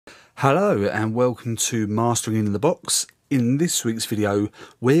Hello and welcome to Mastering in the Box. In this week's video,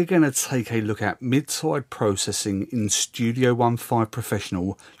 we're going to take a look at mid-side processing in Studio One 5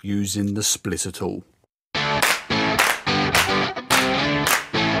 Professional using the splitter tool.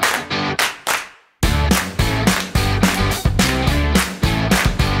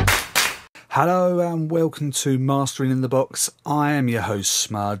 Hello and welcome to Mastering in the Box. I am your host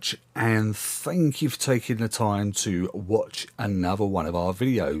Smudge and thank you for taking the time to watch another one of our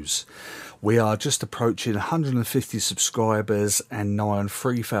videos. We are just approaching 150 subscribers and nigh on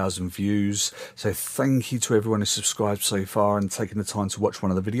 3,000 views, so thank you to everyone who's subscribed so far and taken the time to watch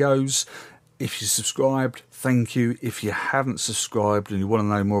one of the videos. If you subscribed, thank you. If you haven't subscribed and you want to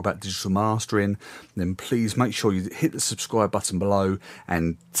know more about digital mastering, then please make sure you hit the subscribe button below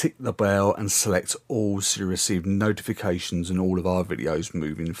and tick the bell and select all so you receive notifications on all of our videos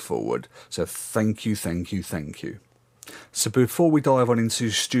moving forward. So thank you, thank you, thank you. So before we dive on into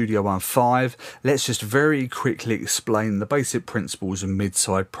Studio One 5, let's just very quickly explain the basic principles of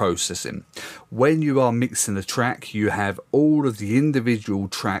mid-side processing. When you are mixing a track, you have all of the individual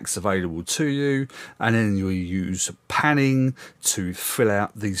tracks available to you, and then you use panning to fill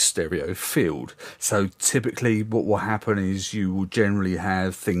out the stereo field. So typically what will happen is you will generally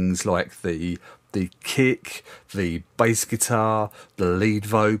have things like the kick, the bass guitar, the lead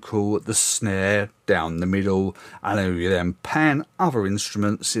vocal, the snare down the middle, and then you then pan other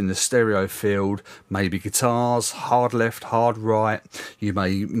instruments in the stereo field, maybe guitars, hard left, hard right. You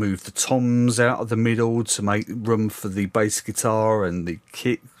may move the toms out of the middle to make room for the bass guitar and the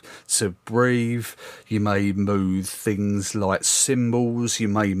kick to breathe. You may move things like cymbals, you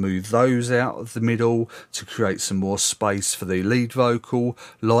may move those out of the middle to create some more space for the lead vocal.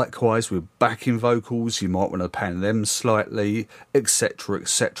 Likewise with backing vocals, you might want to pan them slightly, etc,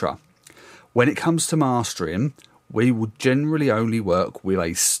 etc. When it comes to mastering, we will generally only work with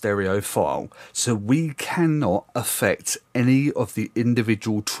a stereo file, so we cannot affect any of the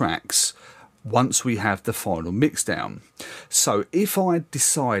individual tracks once we have the final mix down. So if I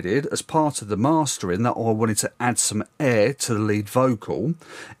decided as part of the mastering that I wanted to add some air to the lead vocal,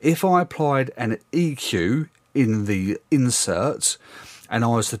 if I applied an EQ in the insert and I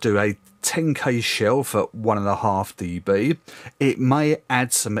was to do a 10k shelf at 1.5 dB, it may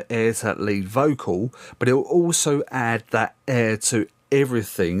add some air to that lead vocal, but it will also add that air to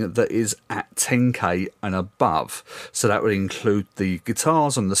everything that is at 10k and above. So that would include the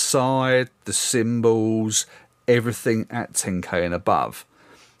guitars on the side, the cymbals, everything at 10k and above.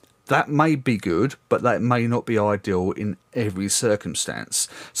 That may be good, but that may not be ideal in every circumstance.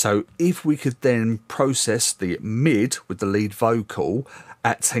 So if we could then process the mid with the lead vocal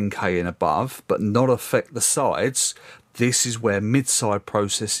at 10k and above, but not affect the sides, this is where mid-side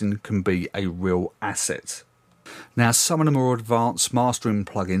processing can be a real asset. Now, some of the more advanced mastering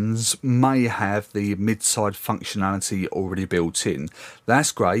plugins may have the mid-side functionality already built in.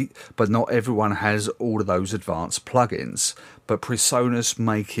 That's great, but not everyone has all of those advanced plugins. But PreSonus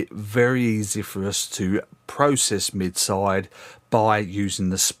make it very easy for us to process mid-side by using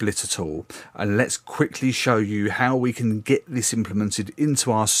the splitter tool. And let's quickly show you how we can get this implemented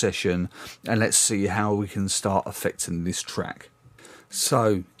into our session, and let's see how we can start affecting this track.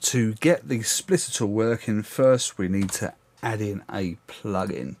 So to get the splitter tool working, first we need to add in a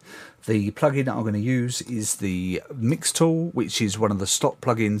plugin. The plugin that I'm going to use is the Mix tool, which is one of the stock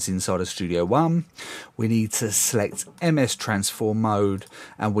plugins inside of Studio One. We need to select MS Transform mode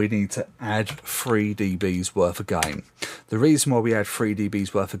and we need to add 3 dBs worth of gain. The reason why we add 3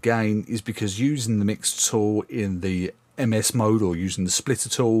 dBs worth of gain is because using the Mix tool in the MS mode or using the splitter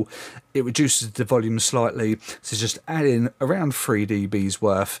tool, it reduces the volume slightly, so just adding around 3 dBs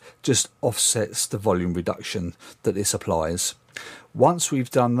worth just offsets the volume reduction that this applies. Once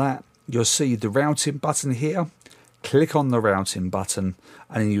we've done that, you'll see the routing button here. Click on the routing button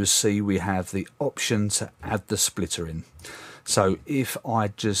and then you'll see we have the option to add the splitter in. So if I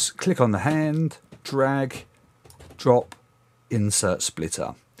just click on the hand, drag, drop, insert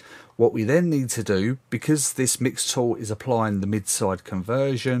splitter. What we then need to do, because this mix tool is applying the mid-side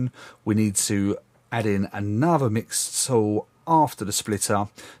conversion, we need to add in another mix tool after the splitter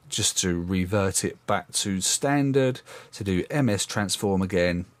just to revert it back to standard, to do MS Transform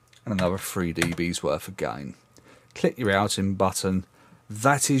again and another 3 dBs worth of gain. Click your routing button.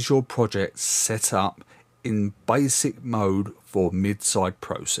 That is your project set up in basic mode for mid-side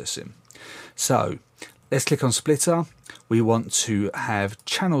processing. So let's click on splitter. We want to have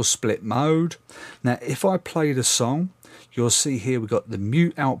channel split mode. Now if I play the song, you'll see here we've got the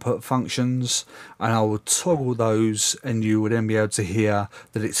mute output functions, and I will toggle those and you will then be able to hear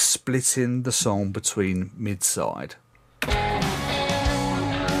that it's splitting the song between mid-side.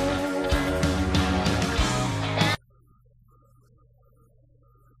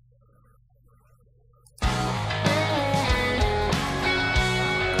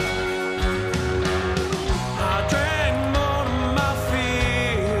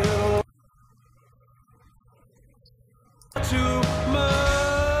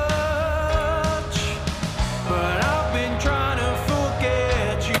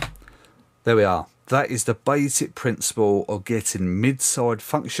 There we are. That is the basic principle of getting mid-side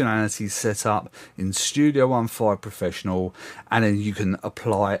functionality set up in Studio One 5 Professional, and then you can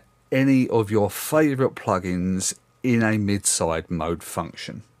apply any of your favourite plugins in a mid-side mode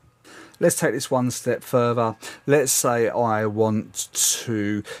function. Let's take this one step further. Let's say I want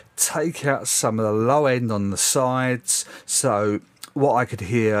to take out some of the low end on the sides. So what I could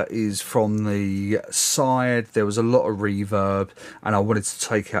hear is from the side there was a lot of reverb, and I wanted to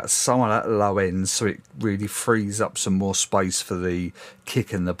take out some of that low end so it really frees up some more space for the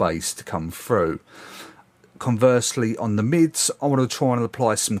kick and the bass to come through. Conversely, on the mids, I want to try and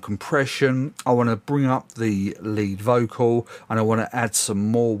apply some compression. I want to bring up the lead vocal, and I want to add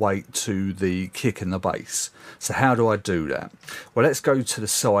some more weight to the kick and the bass. So how do I do that? Well, let's go to the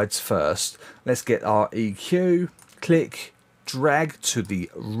sides first. Let's get our EQ, click, drag to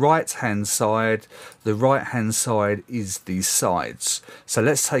the right hand side. The right hand side is the sides. So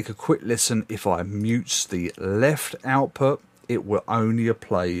let's take a quick listen. If I mute the left output, it will only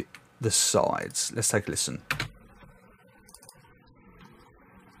play the sides. Let's take a listen.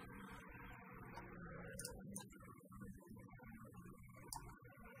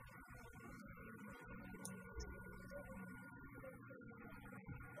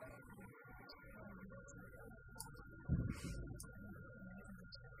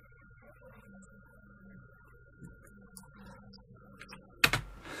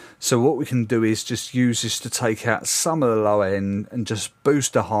 So what we can do is just use this to take out some of the low end and just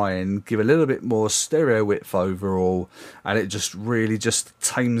boost the high end, give a little bit more stereo width overall, and it just really just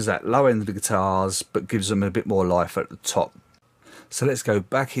tames that low end of the guitars but gives them a bit more life at the top. So let's go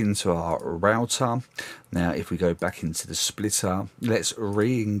back into our router. Now if we go back into the splitter, let's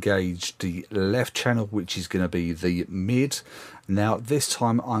re-engage the left channel, which is going to be the mid. Now this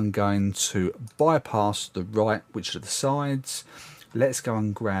time I'm going to bypass the right, which are the sides. Let's go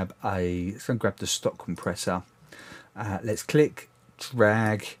and grab the stock compressor. Let's click,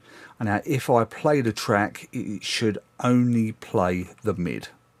 drag, and now if I play the track, it should only play the mid.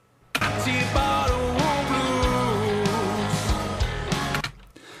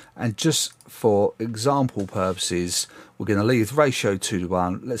 And just for example purposes, we're going to leave the ratio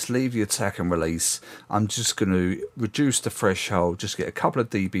 2:1. Let's leave the attack and release. I'm just going to reduce the threshold, just get a couple of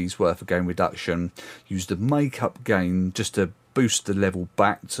dBs worth of gain reduction. Use the makeup gain just to boost the level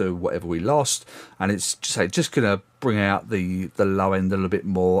back to whatever we lost, and it's just going to bring out the low end a little bit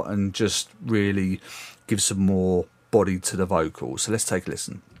more and just really give some more body to the vocal. So let's take a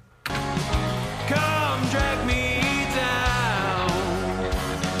listen. Come drag me down,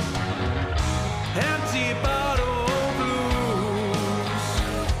 empty bottle blues.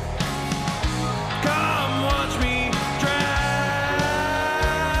 Come watch me drown.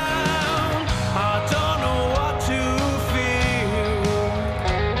 I don't know what to feel.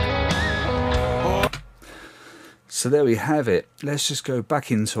 So there we have it. Let's just go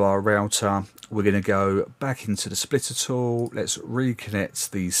back into our router. We're going to go back into the splitter tool. Let's reconnect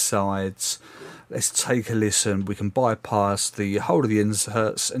these sides. Let's take a listen. We can bypass the whole of the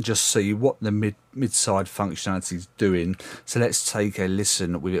inserts and just see what the mid-side functionality is doing. So let's take a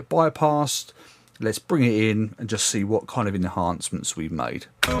listen with it bypassed. Let's bring it in and just see what kind of enhancements we've made.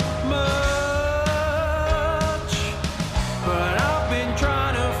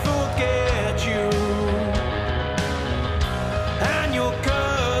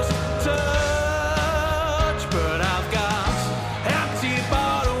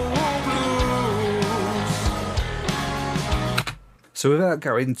 So without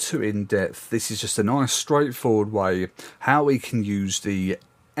going too in depth, this is just a nice straightforward way how we can use the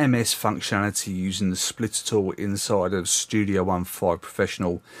MS functionality using the splitter tool inside of Studio One 5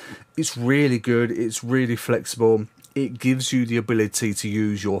 Professional. It's really good, it's really flexible. It gives you the ability to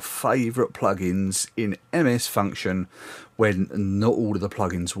use your favourite plugins in MS function when not all of the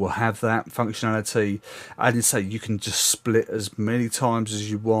plugins will have that functionality. And say you can just split as many times as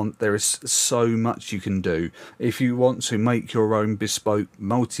you want. There is so much you can do. If you want to make your own bespoke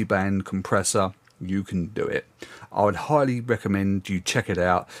multi-band compressor, you can do it. I would highly recommend you check it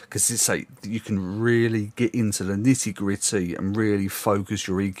out because you can really get into the nitty-gritty and really focus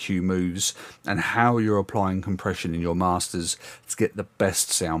your EQ moves and how you're applying compression in your masters to get the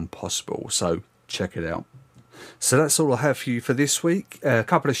best sound possible. So check it out. So that's all I have for you for this week. A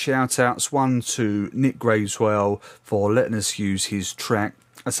couple of shout outs. One to Nick Graveswell for letting us use his track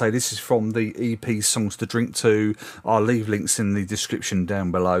I say this is from the EP Songs to Drink To. I'll leave links in the description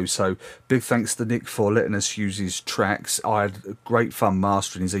down below. So big thanks to Nick for letting us use his tracks. I had great fun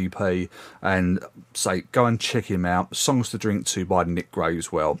mastering his EP, and say go and check him out. Songs to Drink To by Nick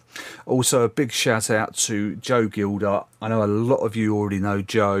Graveswell. Also a big shout out to Joe Gilder. I know a lot of you already know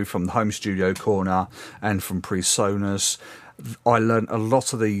Joe from the Home Studio Corner and from PreSonus. I learned a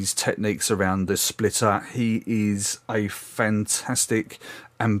lot of these techniques around the splitter. He is a fantastic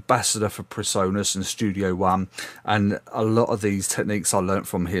ambassador for PreSonus and Studio One, and a lot of these techniques I learnt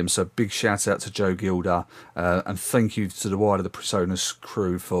from him. So big shout out to Joe Gilder, and thank you to the wider the PreSonus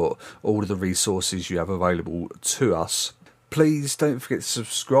crew for all of the resources you have available to us. Please don't forget to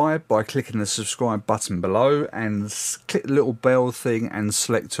subscribe by clicking the subscribe button below, and click the little bell thing and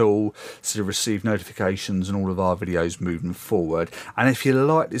select all to receive notifications on all of our videos moving forward. And if you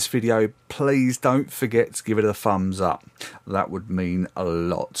like this video, please don't forget to give it a thumbs up. That would mean a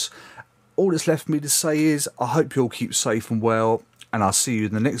lot. All that's left for me to say is I hope you all keep safe and well, and I'll see you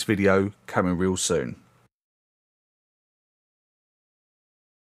in the next video coming real soon.